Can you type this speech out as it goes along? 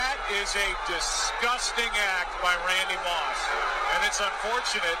is a disgusting act by Randy Moss. And it's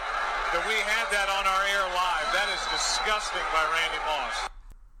unfortunate that we had that on our air live. That is disgusting by Randy Moss.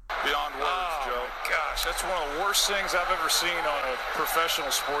 Beyond words, Joe. Gosh, that's one of the worst things I've ever seen on a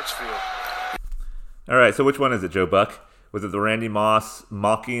professional sports field. All right, so which one is it, Joe Buck? Was it the Randy Moss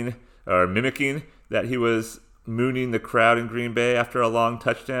mocking or mimicking that he was mooning the crowd in Green Bay after a long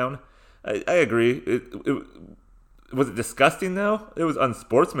touchdown? I agree. Was it disgusting, though? It was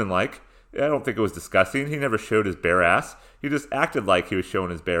unsportsmanlike. I don't think it was disgusting. He never showed his bare ass. He just acted like he was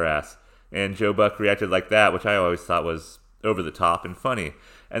showing his bare ass. And Joe Buck reacted like that, which I always thought was over the top and funny.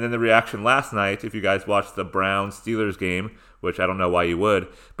 And then the reaction last night, if you guys watched the Browns-Steelers game, which I don't know why you would,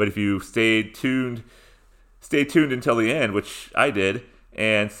 but if you stayed tuned until the end, which I did,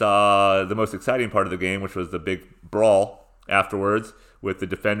 and saw the most exciting part of the game, which was the big brawl afterwards with the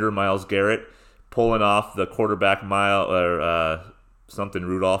defender, Myles Garrett, pulling off the quarterback, something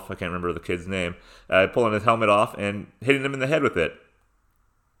Rudolph, I can't remember the kid's name, pulling his helmet off and hitting him in the head with it.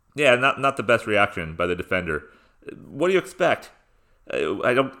 Yeah, not the best reaction by the defender. What do you expect?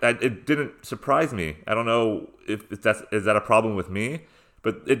 It didn't surprise me. I don't know if is that a problem with me,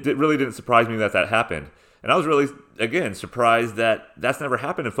 but it really didn't surprise me that happened. And I was really, again, surprised that that's never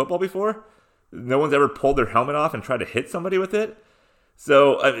happened in football before. No one's ever pulled their helmet off and tried to hit somebody with it.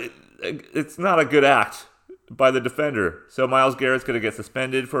 So it's not a good act by the defender. So Myles Garrett's going to get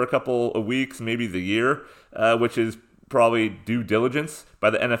suspended for a couple of weeks, maybe the year, which is probably due diligence by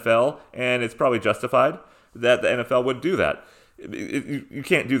the NFL, and it's probably justified that the NFL would do that. You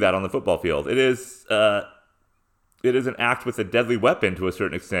can't do that on the football field. It is an act with a deadly weapon to a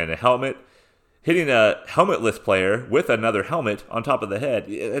certain extent. A helmet, hitting a helmetless player with another helmet on top of the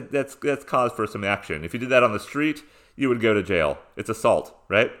head, that's cause for some action. If you did that on the street, you would go to jail. It's assault,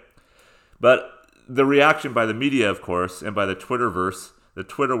 right? But the reaction by the media, of course, and by the Twitterverse, the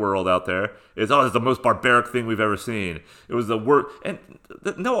Twitter world out there, is, it's the most barbaric thing we've ever seen. It was the worst. And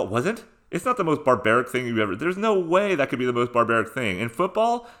no, it wasn't. It's not the most barbaric thing you've ever... There's no way that could be the most barbaric thing. In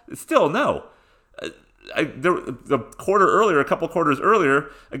football, still, no. A couple quarters earlier,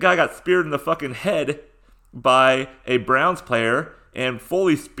 a guy got speared in the fucking head by a Browns player and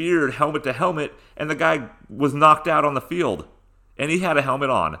fully speared helmet to helmet, and the guy was knocked out on the field. And he had a helmet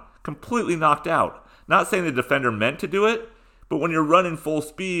on. Completely knocked out. Not saying the defender meant to do it, but when you're running full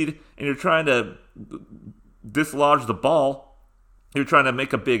speed and you're trying to dislodge the ball, you're trying to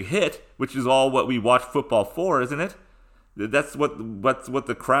make a big hit, which is all what we watch football for, isn't it? That's what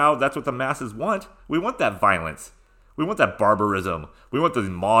the crowd, that's what the masses want. We want that violence. We want that barbarism. We want these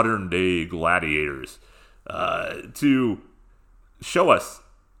modern day gladiators to show us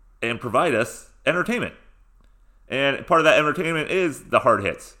and provide us entertainment. And part of that entertainment is the hard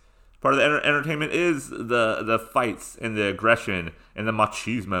hits. Part of the entertainment is the fights and the aggression and the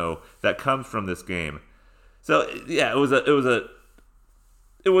machismo that comes from this game. So yeah, it was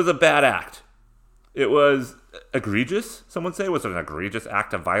a bad act. It was egregious. Someone say it was an egregious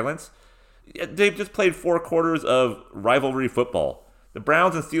act of violence. They've just played 4 quarters of rivalry football. The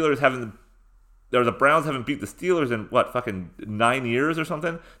Browns haven't beat the Steelers in fucking 9 years or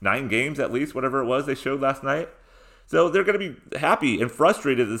something? 9 games at least, whatever it was they showed last night. So they're going to be happy and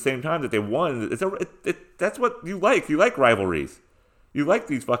frustrated at the same time that they won. That's what you like. You like rivalries. You like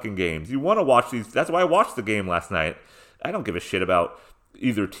these fucking games. You want to watch these. That's why I watched the game last night. I don't give a shit about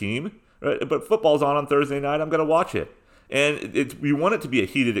either team. Right? But football's on Thursday night. I'm going to watch it. And we want it to be a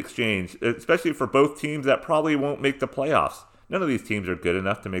heated exchange, especially for both teams that probably won't make the playoffs. None of these teams are good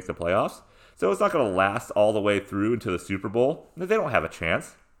enough to make the playoffs. So it's not going to last all the way through into the Super Bowl. They don't have a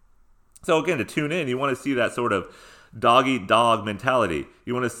chance. So again, to tune in, you want to see that sort of dog-eat-dog mentality.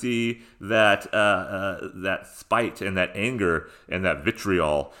 You want to see that that spite and that anger and that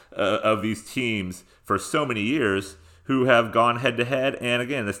vitriol of these teams for so many years who have gone head-to-head. And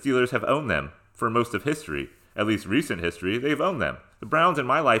again, the Steelers have owned them for most of history. At least recent history, they've owned them. The Browns in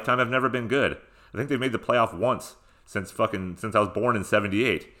my lifetime have never been good. I think they've made the playoff once since I was born in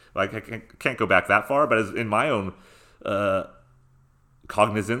 78. Like, I can't go back that far, but as in my own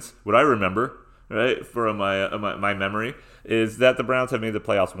cognizance, what I remember, right, from my memory, is that the Browns have made the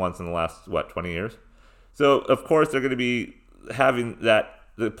playoffs once in the last, 20 years? So, of course, they're going to be having that.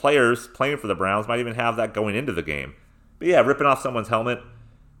 The players playing for the Browns might even have that going into the game. But yeah, ripping off someone's helmet.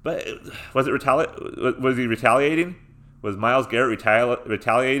 But was he retaliating? Was Myles Garrett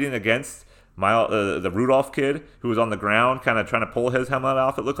retaliating against the Rudolph kid who was on the ground kind of trying to pull his helmet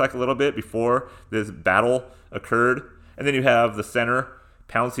off, it looked like a little bit, before this battle occurred? And then you have the center,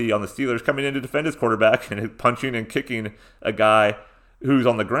 Pouncey, on the Steelers coming in to defend his quarterback and punching and kicking a guy who's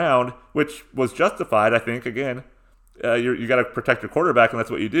on the ground, which was justified, I think, again. you got to protect your quarterback, and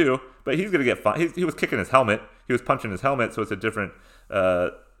that's what you do. But he's going to get fined. He was kicking his helmet. He was punching his helmet, so it's a different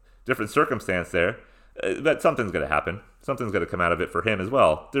circumstance there. But something's going to happen. Something's going to come out of it for him as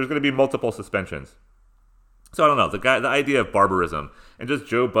well. There's going to be multiple suspensions. So I don't know. The idea of barbarism and just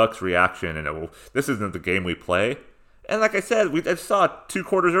Joe Buck's reaction, and this isn't the game we play. And like I said, I saw 2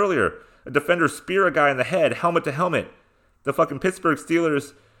 quarters earlier, a defender spear a guy in the head, helmet to helmet. The fucking Pittsburgh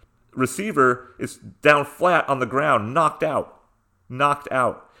Steelers receiver is down flat on the ground, knocked out.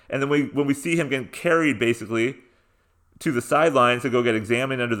 And then when we see him getting carried basically to the sidelines to go get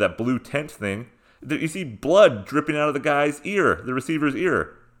examined under that blue tent thing, you see blood dripping out of the guy's ear, the receiver's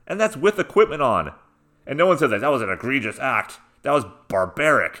ear. And that's with equipment on. And no one says that was an egregious act. That was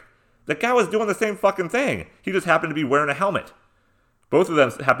barbaric. The guy was doing the same fucking thing. He just happened to be wearing a helmet. Both of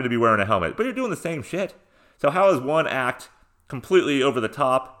them happened to be wearing a helmet. But you're doing the same shit. So how is one act completely over the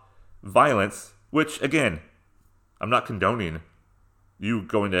top violence, which, again, I'm not condoning you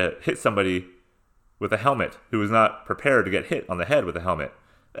going to hit somebody with a helmet who is not prepared to get hit on the head with a helmet.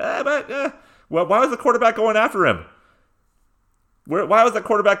 Well, why was the quarterback going after him? Why was the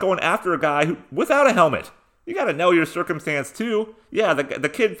quarterback going after a guy without a helmet? You got to know your circumstance, too. Yeah, the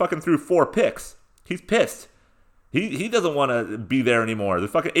kid fucking threw 4 picks. He's pissed. He doesn't want to be there anymore.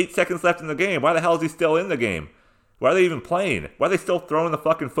 There's fucking 8 seconds left in the game. Why the hell is he still in the game? Why are they even playing? Why are they still throwing the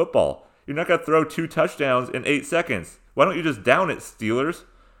fucking football? You're not going to throw 2 touchdowns in 8 seconds. Why don't you just down it, Steelers?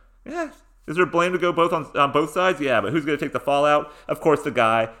 Yeah. Is there blame to go on both sides? Yeah, but who's going to take the fallout? Of course, the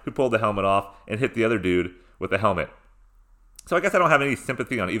guy who pulled the helmet off and hit the other dude with the helmet. So I guess I don't have any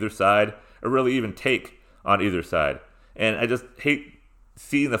sympathy on either side, or really even take on either side. And I just hate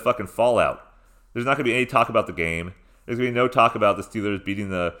seeing the fucking fallout. There's not going to be any talk about the game. There's going to be no talk about the Steelers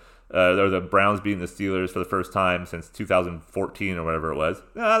beating or the Browns beating the Steelers for the first time since 2014 or whatever it was.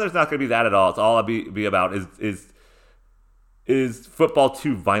 No, there's not going to be that at all. It's all I'll be about is football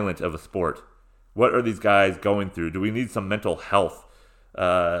too violent of a sport? What are these guys going through? Do we need some mental health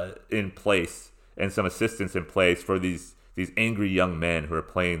in place and some assistance in place for these angry young men who are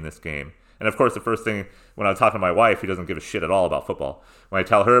playing this game? And of course, the first thing when I was talking to my wife, who doesn't give a shit at all about football, when I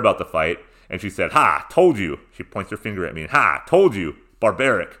tell her about the fight, and she said, "Ha, told you." She points her finger at me, and "Ha, told you,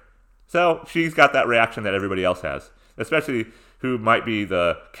 barbaric." So she's got that reaction that everybody else has, especially who might be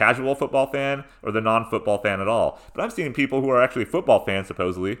the casual football fan or the non-football fan at all. But I'm seeing people who are actually football fans,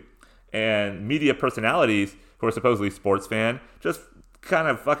 supposedly, and media personalities who are supposedly sports fan, just kind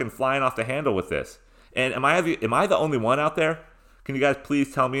of fucking flying off the handle with this. And am I the only one out there? Can you guys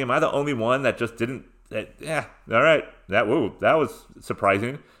please tell me, am I the only one that just didn't, all right, that was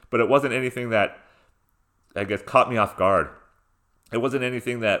surprising, but it wasn't anything that, I guess, caught me off guard. It wasn't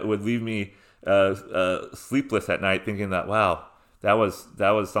anything that would leave me sleepless at night thinking that, wow, that was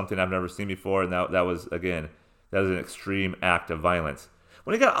something I've never seen before, and that was an extreme act of violence.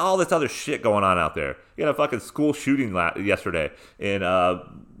 When you got all this other shit going on out there, you had a fucking school shooting yesterday in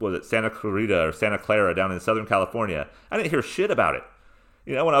was it Santa Clara down in Southern California. I didn't hear shit about it.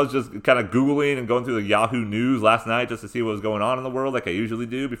 You know, when I was just kind of Googling and going through the Yahoo News last night just to see what was going on in the world, like I usually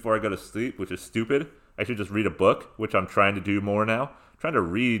do before I go to sleep, which is stupid. I should just read a book, which I'm trying to do more now. I'm trying to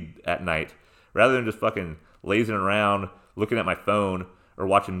read at night rather than just fucking lazing around, looking at my phone or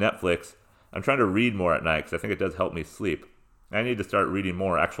watching Netflix. I'm trying to read more at night because I think it does help me sleep. I need to start reading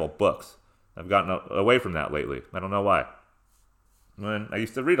more actual books. I've gotten away from that lately. I don't know why. I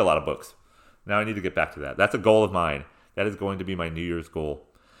used to read a lot of books. Now I need to get back to that. That's a goal of mine. That is going to be my New Year's goal.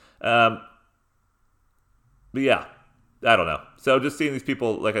 But yeah, I don't know. So just seeing these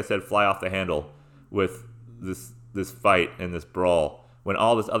people, like I said, fly off the handle with this fight and this brawl when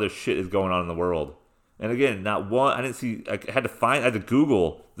all this other shit is going on in the world. And again, not one, I had to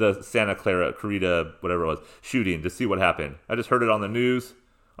Google the Santa Clara, whatever it was, shooting to see what happened. I just heard it on the news,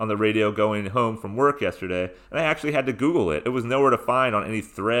 on the radio going home from work yesterday, and I actually had to Google it. It was nowhere to find on any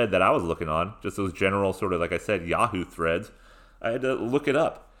thread that I was looking on, just those general sort of, like I said, Yahoo threads. I had to look it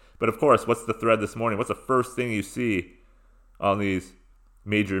up. But of course, what's the thread this morning? What's the first thing you see on these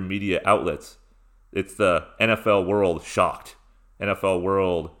major media outlets? It's the NFL world shocked. NFL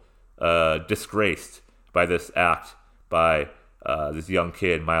world disgraced by this act by this young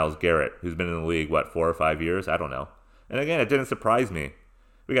kid, Myles Garrett, who's been in the league, 4 or 5 years? I don't know. And again, it didn't surprise me.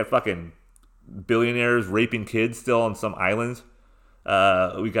 We got fucking billionaires raping kids still on some islands.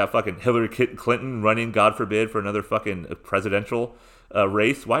 We got fucking Hillary Clinton running, God forbid, for another fucking presidential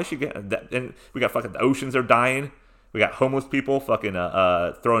race. Why is she getting that? And we got fucking the oceans are dying. We got homeless people fucking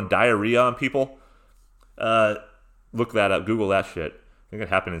throwing diarrhea on people. Look that up. Google that shit. I think it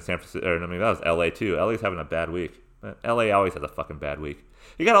happened in San Francisco. Or, I mean, that was LA too. LA's having a bad week. LA always has a fucking bad week.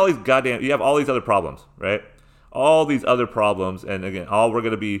 You got all these you have all these other problems, right? all these other problems. And again, all we're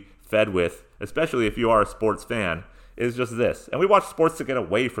going to be fed with, especially if you are a sports fan, is just this. And we watch sports to get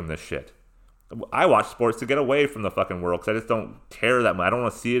away from this shit. I watch sports to get away from the fucking world because I just don't care that much. I don't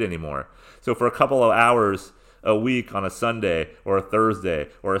want to see it anymore. So for a couple of hours a week on a Sunday or a Thursday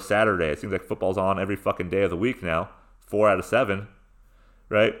or a Saturday, it seems like football's on every fucking day of the week now, 4 out of 7,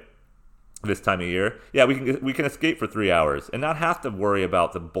 right? This time of year. Yeah, we can escape for 3 hours and not have to worry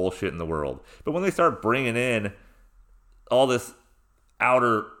about the bullshit in the world. But when they start bringing in all this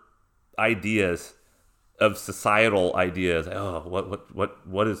outer ideas of societal ideas,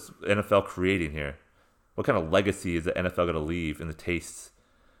 what is NFL creating here? What kind of legacy is the NFL going to leave in the tastes,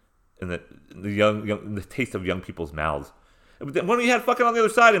 in the taste of young people's mouths? When we had fucking on the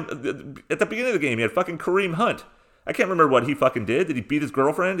other side, at the beginning of the game, you had fucking Kareem Hunt. I can't remember what he fucking did. Did he beat his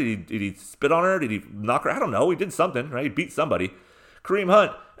girlfriend? Did he spit on her? Did he knock her? I don't know. He did something, right? He beat somebody. Kareem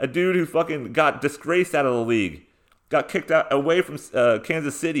Hunt, a dude who fucking got disgraced out of the league, got kicked out away from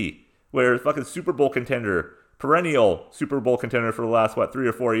Kansas City, where fucking Super Bowl contender, perennial Super Bowl contender for the last, 3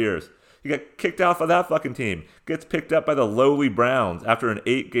 or 4 years. He got kicked off of that fucking team. Gets picked up by the lowly Browns after an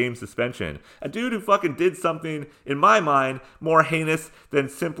 8-game suspension. A dude who fucking did something, in my mind, more heinous than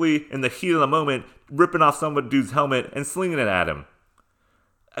simply, in the heat of the moment, ripping off some dude's helmet and slinging it at him.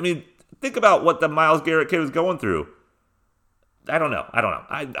 I mean, think about what the Myles Garrett kid was going through. I don't know.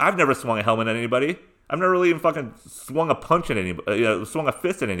 I've never swung a helmet at anybody. I've never really even fucking swung a punch at anybody, swung a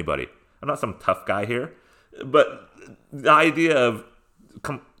fist at anybody. I'm not some tough guy here. But the idea of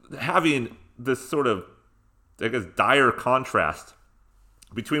having this sort of, I guess, dire contrast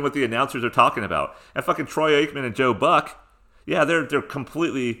between what the announcers are talking about and fucking Troy Aikman and Joe Buck, yeah, they're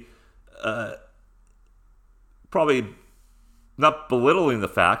completely probably not belittling the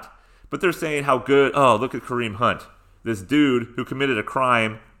fact, but they're saying how good, look at Kareem Hunt, this dude who committed a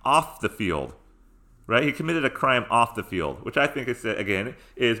crime off the field. Right? He committed a crime off the field, which I think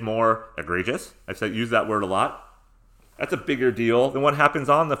is more egregious. I've use that word a lot. That's a bigger deal than what happens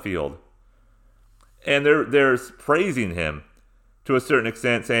on the field. And they're praising him to a certain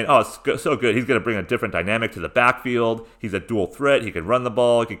extent, saying, it's so good. He's going to bring a different dynamic to the backfield. He's a dual threat. He can run the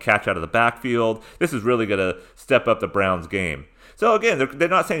ball. He can catch out of the backfield. This is really going to step up the Browns' game. So again, they're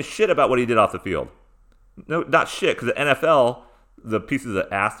not saying shit about what he did off the field. No, not shit, because the NFL, the pieces of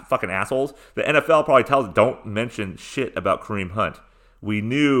fucking assholes, the NFL probably tells don't mention shit about Kareem Hunt. We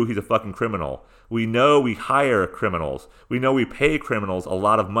knew he's a fucking criminal. We know we hire criminals. We know we pay criminals a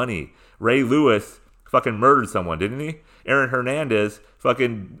lot of money. Ray Lewis fucking murdered someone, didn't he? Aaron Hernandez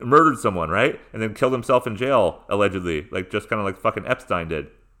fucking murdered someone, right? And then killed himself in jail, allegedly, just kind of like fucking Epstein did.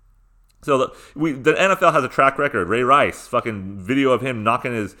 So the NFL has a track record. Ray Rice, fucking video of him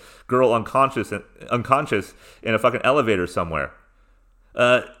knocking his girl unconscious in a fucking elevator somewhere.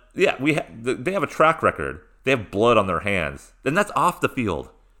 They have a track record. They have blood on their hands. And that's off the field.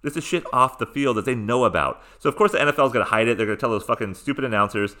 This is shit off the field that they know about. So, of course, the NFL is going to hide it. They're going to tell those fucking stupid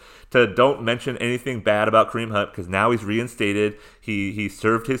announcers to don't mention anything bad about Kareem Hunt because now he's reinstated. He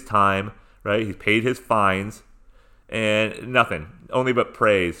served his time, right? He paid his fines. And nothing. Only but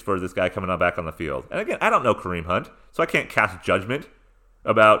praise for this guy coming back on the field. And again, I don't know Kareem Hunt, so I can't cast judgment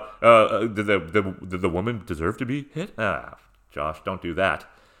about did the woman deserve to be hit? Josh, don't do that.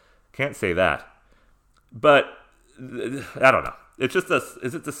 Can't say that. But I don't know. It's just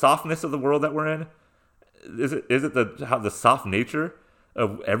is it the softness of the world that we're in? Is it the soft nature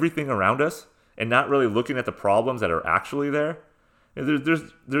of everything around us and not really looking at the problems that are actually there?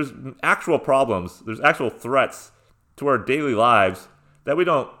 There's actual problems. There's actual threats to our daily lives that we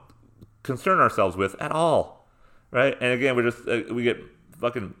don't concern ourselves with at all, right? And again, we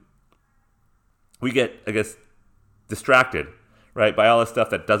get I guess distracted, right, by all this stuff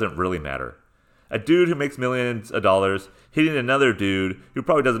that doesn't really matter. A dude who makes millions of dollars hitting another dude who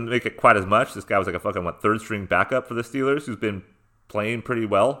probably doesn't make it quite as much. This guy was like a fucking third string backup for the Steelers who's been playing pretty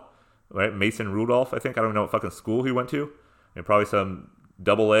well, right? Mason Rudolph, I think. I don't even know what fucking school he went to. And probably some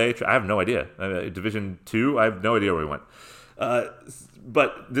AA. I have no idea. Division II. I have no idea where he went.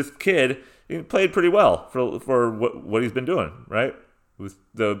 But this kid, he played pretty well for what he's been doing, right? With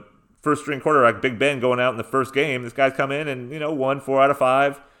the first string quarterback, Big Ben, going out in the first game. This guy's come in and won 4 out of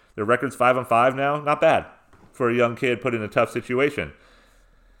 5. Their record's 5-5 now. Not bad for a young kid put in a tough situation.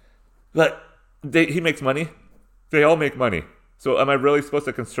 But he makes money. They all make money. So am I really supposed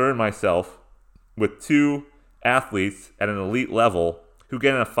to concern myself with 2 athletes at an elite level who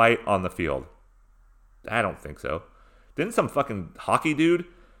get in a fight on the field? I don't think so. Didn't some fucking hockey dude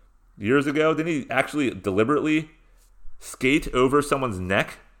years ago, didn't he actually deliberately skate over someone's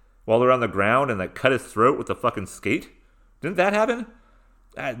neck while they're on the ground and cut his throat with a fucking skate? Didn't that happen?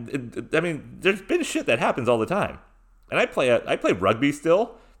 I mean, there's been shit that happens all the time. And I play rugby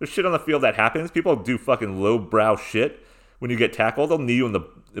still. There's shit on the field that happens. People do fucking lowbrow shit when you get tackled. They'll knee you in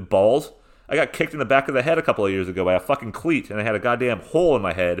the balls. I got kicked in the back of the head a couple of years ago by a fucking cleat, and I had a goddamn hole in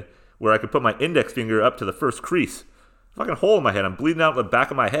my head where I could put my index finger up to the first crease. Fucking hole in my head. I'm bleeding out the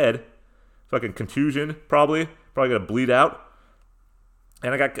back of my head. Fucking contusion, probably. Probably gonna bleed out.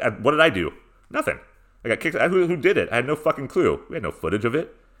 And what did I do? Nothing. I got kicked. Who did it? I had no fucking clue. We had no footage of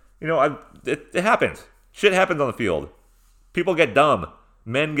it. It happens. Shit happens on the field. People get dumb.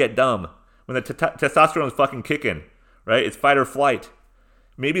 Men get dumb. When the testosterone's fucking kicking, right? It's fight or flight.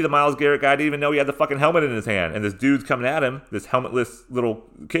 Maybe the Myles Garrett guy didn't even know he had the fucking helmet in his hand. And this dude's coming at him. This helmetless little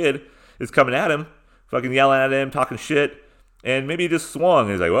kid is coming at him. Fucking yelling at him, talking shit. And maybe he just swung.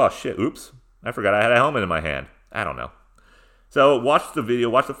 And he's like, well, shit, oops. I forgot I had a helmet in my hand. I don't know. So watch the video.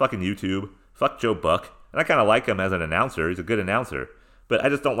 Watch the fucking YouTube. Fuck Joe Buck. And I kind of like him as an announcer. He's a good announcer. But I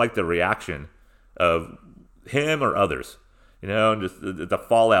just don't like the reaction of him or others. And just the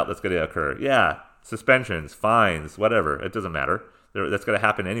fallout that's going to occur. Yeah, suspensions, fines, whatever. It doesn't matter. That's going to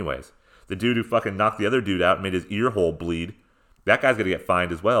happen anyways. The dude who fucking knocked the other dude out and made his ear hole bleed, that guy's going to get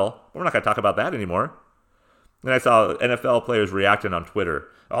fined as well. We're not going to talk about that anymore. And I saw NFL players reacting on Twitter.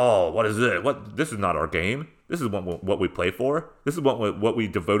 Oh, what is it? This is not our game. This is what we play for. This is what we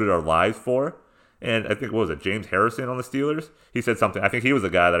devoted our lives for. And I think, what was it, James Harrison on the Steelers? He said something. I think he was the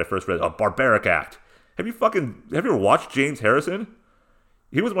guy that I first read, a barbaric act. Have you ever watched James Harrison?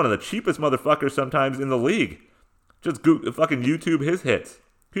 He was one of the cheapest motherfuckers sometimes in the league. Just fucking YouTube his hits.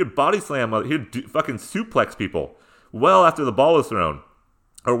 He would body slam, he'd fucking suplex people well after the ball was thrown.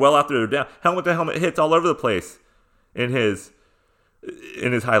 Or well after they're down. Helmet to helmet hits all over the place in his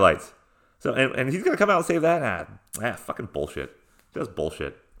highlights. So and he's gonna come out and say that? Fucking bullshit. Just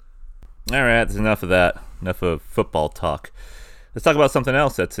bullshit. Alright, that's enough of that. Enough of football talk. Let's talk about something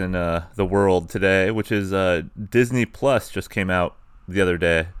else that's in the world today, which is Disney Plus just came out the other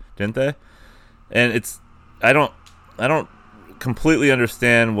day, didn't they? And I don't completely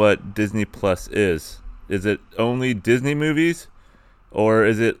understand what Disney Plus is. Is it only Disney movies, or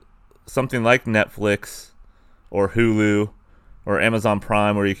is it something like Netflix or Hulu or Amazon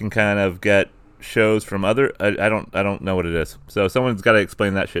Prime where you can kind of get shows from other? I don't know what it is. So someone's got to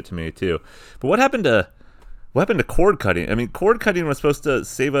explain that shit to me too. But what happened to cord cutting? I mean, cord cutting was supposed to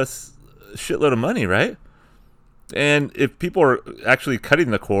save us a shitload of money, right? And if people are actually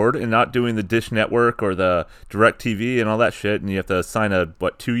cutting the cord and not doing the Dish Network or the DirecTV and all that shit, and you have to sign a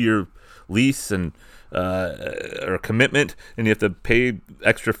 2-year lease and or commitment, and you have to pay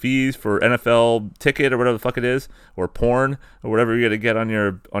extra fees for NFL ticket or whatever the fuck it is, or porn or whatever you're gonna get on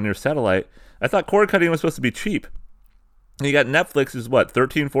your satellite. I thought cord cutting was supposed to be cheap. And you got Netflix is what,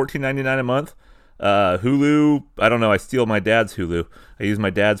 $14.99 a month. Hulu, I don't know, I steal my dad's Hulu. I use my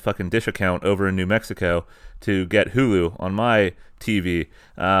dad's fucking Dish account over in New Mexico to get Hulu on my TV.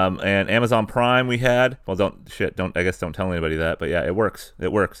 And Amazon Prime we had. Well, don't tell anybody that, but yeah, it works.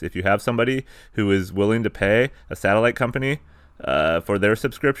 It works. If you have somebody who is willing to pay a satellite company for their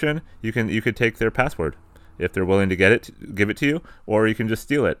subscription, you could take their password if they're willing to give it to you, or you can just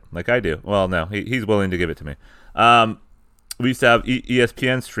steal it like I do. Well, no, he's willing to give it to me. We used to have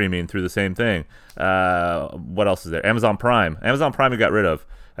ESPN streaming through the same thing. What else is there? Amazon Prime. Amazon Prime we got rid of.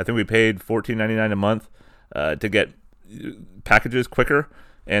 I think we paid $14.99 a month to get packages quicker,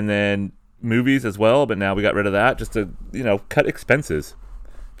 and then movies as well. But now we got rid of that just to cut expenses,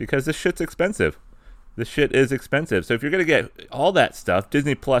 because this shit's expensive. This shit is expensive. So if you're gonna get all that stuff,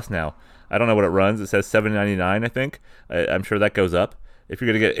 Disney Plus now, I don't know what it runs. It says $7.99. I think. I'm sure that goes up. If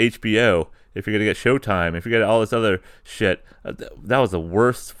you're going to get HBO, if you're going to get Showtime, if you're going to get all this other shit, that was the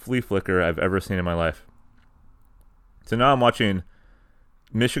worst flea flicker I've ever seen in my life. So now I'm watching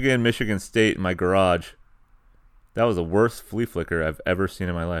Michigan State in my garage. That was the worst flea flicker I've ever seen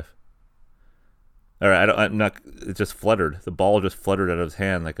in my life. All right, it just fluttered. The ball just fluttered out of his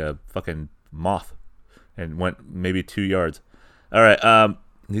hand like a fucking moth and went maybe 2 yards. All right,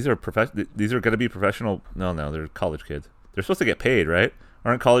 these are going to be professional. No, they're college kids. They're supposed to get paid, right?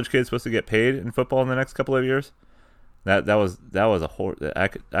 Aren't college kids supposed to get paid in football in the next couple of years? That was a horror.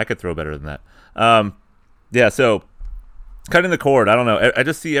 I could throw better than that. Yeah. So cutting the cord. I don't know. I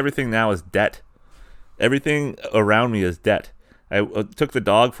just see everything now as debt. Everything around me is debt. I took the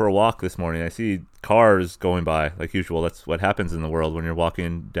dog for a walk this morning. I see cars going by like usual. That's what happens in the world when you're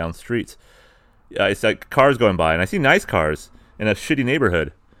walking down streets. It's like cars going by, and I see nice cars in a shitty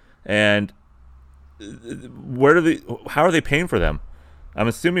neighborhood, and how are they paying for them? I'm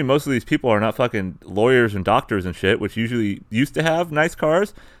assuming most of these people are not fucking lawyers and doctors and shit, which usually used to have nice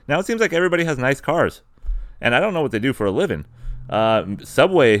cars. Now it seems like everybody has nice cars, and I don't know what they do for a living.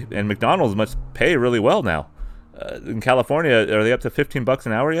 Subway and McDonald's must pay really well now. In California, are they up to $15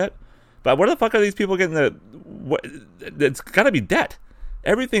 an hour yet? But where the fuck are these people getting it's got to be debt.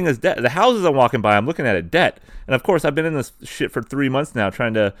 Everything is debt. The houses I'm walking by, I'm looking at it, debt. And of course, I've been in this shit for 3 months now,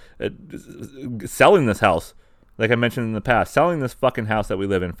 trying to selling this house, like I mentioned in the past, selling this fucking house that we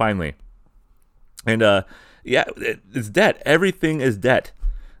live in finally. And it's debt. Everything is debt.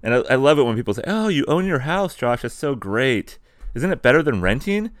 And I love it when people say, "Oh, you own your house, Josh. That's so great. Isn't it better than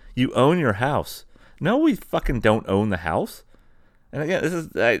renting? You own your house." No, we fucking don't own the house. And again,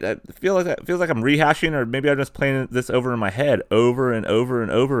 I feel like it feels like I'm rehashing, or maybe I'm just playing this over in my head over and over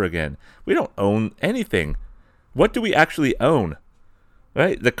and over again. We don't own anything. What do we actually own?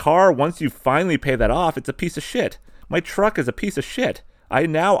 Right? The car, once you finally pay that off, it's a piece of shit. My truck is a piece of shit.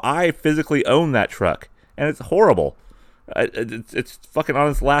 I physically own that truck, and it's horrible. It's fucking on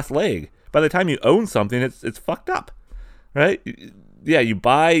its last leg. By the time you own something, it's fucked up. Right? Yeah, you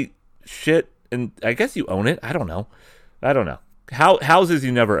buy shit, and I guess you own it. I don't know. Houses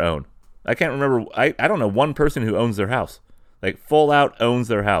you never own. I can't remember. I don't know one person who owns their house. Like, full out owns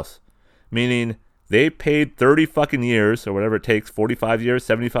their house. Meaning they paid 30 fucking years, or whatever it takes, 45 years,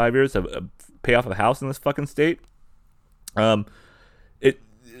 75 years to pay off a house in this fucking state. Who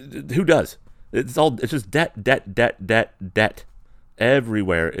does? It's just debt.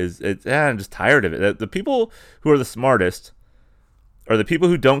 Everywhere I'm just tired of it. The people who are the smartest are the people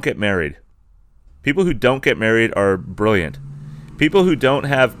who don't get married. People who don't get married are brilliant. People who don't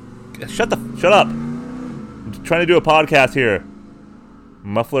have... Shut up. I'm trying to do a podcast here.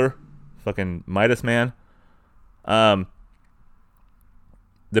 Muffler. Fucking Midas man. The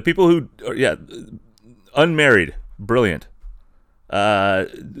people who... unmarried. Brilliant.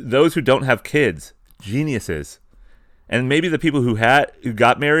 Those who don't have kids. Geniuses. And maybe the people who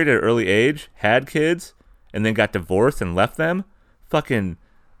got married at an early age, had kids, and then got divorced and left them. Fucking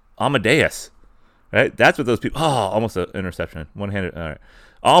Amadeus. Right? That's what those people... Oh, almost an interception. One-handed... All right.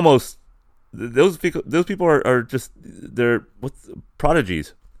 Almost... Those people are just... They're...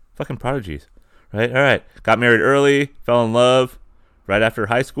 Prodigies. Fucking prodigies. Right? All right. Got married early. Fell in love. Right after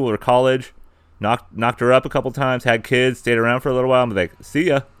high school or college. Knocked her up a couple times. Had kids. Stayed around for a little while. And be like, see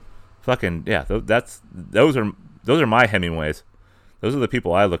ya. Fucking... Yeah. Those are my Hemingways. Those are the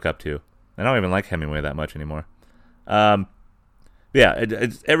people I look up to. I don't even like Hemingway that much anymore. Yeah,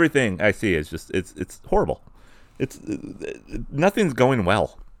 it's everything I see is just it's horrible. Nothing's going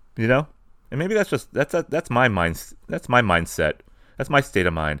well, you know. And maybe that's my mindset. That's my state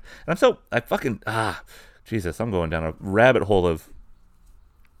of mind. And Jesus, I'm going down a rabbit hole of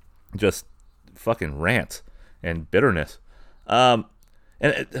just fucking rants and bitterness.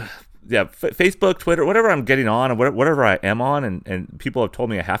 Facebook, Twitter, whatever I'm getting on, and whatever I am on, and people have told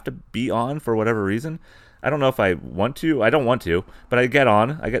me I have to be on for whatever reason. I don't know if I want to. I don't want to, but I get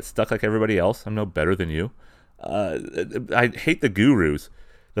on. I get stuck like everybody else. I'm no better than you. I hate the gurus,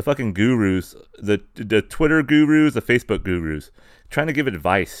 the fucking gurus, the Twitter gurus, the Facebook gurus, trying to give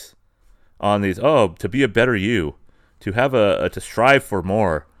advice on these. Oh, to be a better you, to have to strive for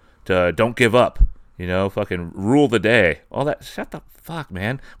more, to don't give up. You know, fucking rule the day. All that. Shut the fuck,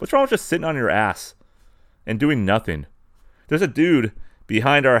 man. What's wrong with just sitting on your ass and doing nothing? There's a dude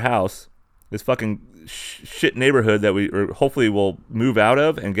behind our house, this fucking shit neighborhood that we hopefully will move out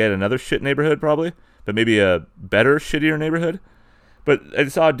of and get another shit neighborhood probably, but maybe a better, shittier neighborhood. But I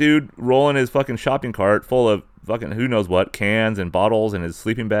saw a dude rolling his fucking shopping cart full of fucking who knows what, cans and bottles and his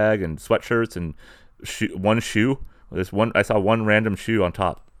sleeping bag and sweatshirts and one shoe. I saw one random shoe on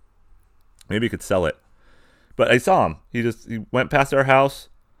top. Maybe he could sell it. But I saw him. He went past our house,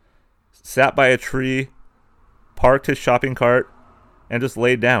 sat by a tree, parked his shopping cart, and just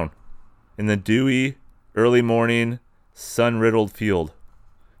laid down in the dewy, early morning, sun-riddled field.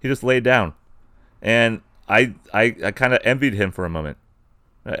 He just laid down. And I kind of envied him for a moment.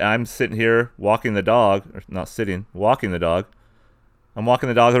 I'm sitting here walking the dog, or not sitting, walking the dog. I'm walking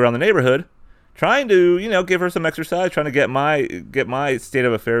the dog around the neighborhood, trying to, give her some exercise, trying to get my state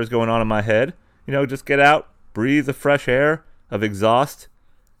of affairs going on in my head. Just get out, breathe the fresh air of exhaust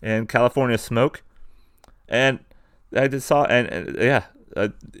and California smoke. And I just saw,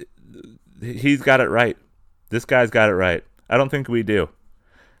 he's got it right. This guy's got it right. I don't think we do.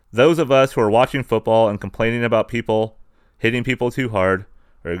 Those of us who are watching football and complaining about people hitting people too hard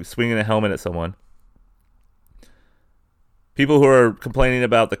or swinging a helmet at someone, people who are complaining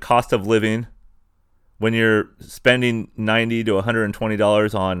about the cost of living when you're spending $90 to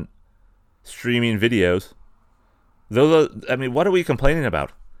 $120 on streaming videos, what are we complaining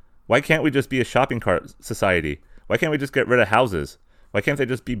about? Why can't we just be a shopping cart society? Why can't we just get rid of houses? Why can't they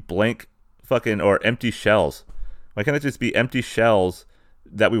just be blank fucking or empty shells? Why can't it just be empty shells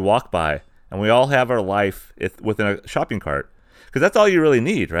that we walk by and we all have our life within a shopping cart? Because that's all you really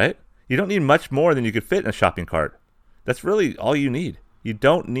need, right? You don't need much more than you could fit in a shopping cart. That's really all you need. You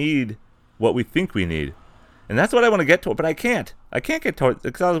don't need what we think we need. And that's what I want to get to, but I can't. I can't get to it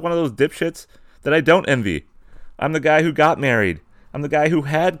because I was one of those dipshits that I don't envy. I'm the guy who got married. I'm the guy who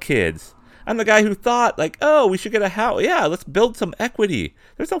had kids. I'm the guy who thought, like, oh, we should get a house. Yeah, let's build some equity.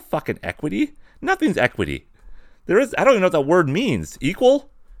 There's no fucking equity. Nothing's equity. There is. I don't even know what that word means. Equal?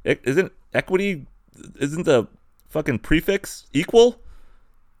 Isn't equity? Isn't the fucking prefix equal?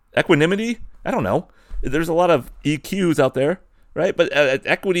 Equanimity? I don't know. There's a lot of EQs out there, right? But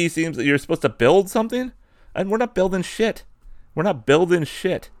equity seems that you're supposed to build something, and we're not building shit. We're not building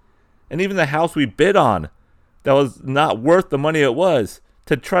shit. And even the house we bid on, that was not worth the money it was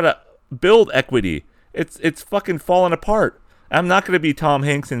to try to build equity. It's fucking falling apart. I'm not going to be Tom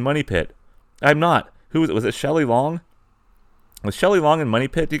Hanks in Money Pit. I'm not. Who was it? Was it Shelley Long? Was Shelley Long in Money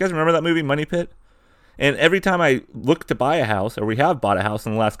Pit? Do you guys remember that movie, Money Pit? And every time I look to buy a house, or we have bought a house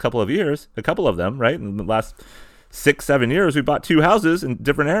in the last couple of years, a couple of them, right? In the last 6-7 years, we bought 2 houses in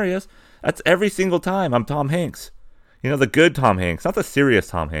different areas. That's every single time I'm Tom Hanks. You know, the good Tom Hanks, not the serious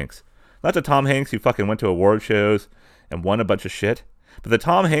Tom Hanks. Not the Tom Hanks who fucking went to award shows and won a bunch of shit. But the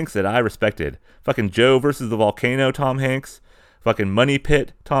Tom Hanks that I respected. Fucking Joe versus the Volcano Tom Hanks. Fucking Money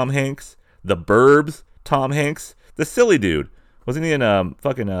Pit Tom Hanks. The Burbs Tom Hanks. The silly dude. Wasn't he in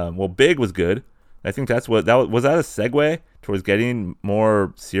well, Big was good. I think that's what was that a segue towards getting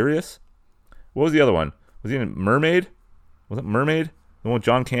more serious? What was the other one? Was he in Mermaid? Was it Mermaid? The one with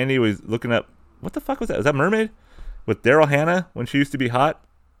John Candy was looking up. What the fuck was that? Was that Mermaid? With Daryl Hannah when she used to be hot?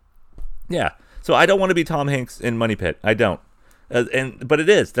 Yeah. So I don't want to be Tom Hanks in Money Pit. I don't. But it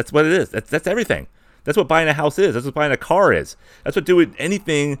is. That's what it is. That's everything. That's what buying a house is. That's what buying a car is. That's what doing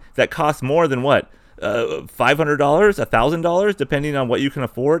anything that costs more than what? $500, $1,000, depending on what you can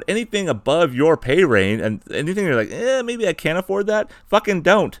afford. Anything above your pay range and anything you're like, maybe I can't afford that. Fucking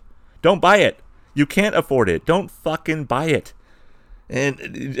don't. Don't buy it. You can't afford it. Don't fucking buy it. And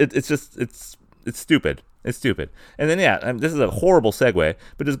it's just, it's stupid. It's stupid. And then, yeah, this is a horrible segue,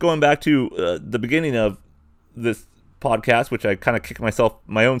 but just going back to the beginning of this podcast, which I kind of kicked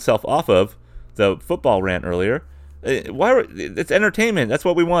my own self off of, the football rant earlier. It's entertainment. That's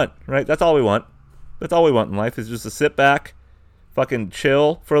what we want, right? That's all we want. That's all we want in life is just to sit back, fucking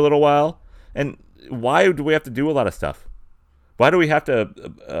chill for a little while. And why do we have to do a lot of stuff? Why do we have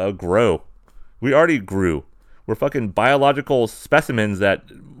to grow? We already grew. We're fucking biological specimens that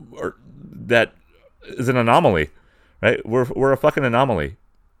is an anomaly, right? We're a fucking anomaly.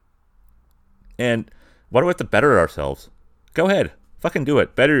 And why do we have to better ourselves? Go ahead. Fucking do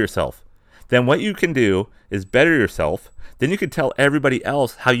it. Better yourself. Then what you can do is better yourself. Then you can tell everybody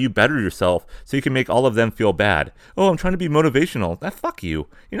else how you better yourself so you can make all of them feel bad. Oh, I'm trying to be motivational. Fuck you.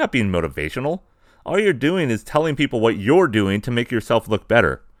 You're not being motivational. All you're doing is telling people what you're doing to make yourself look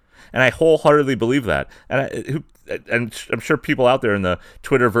better. And I wholeheartely believe that. And I'm sure people out there in the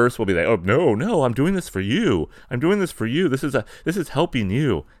Twitterverse will be like, oh, no, I'm doing this for you. I'm doing this for you. This is helping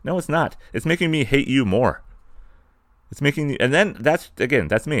you. No, it's not. It's making me hate you more. It's making, and then that's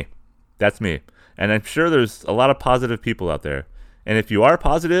me. That's me. And I'm sure there's a lot of positive people out there. And if you are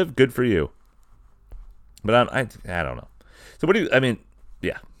positive, good for you. But I don't know. So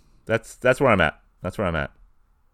yeah, that's where I'm at. That's where I'm at.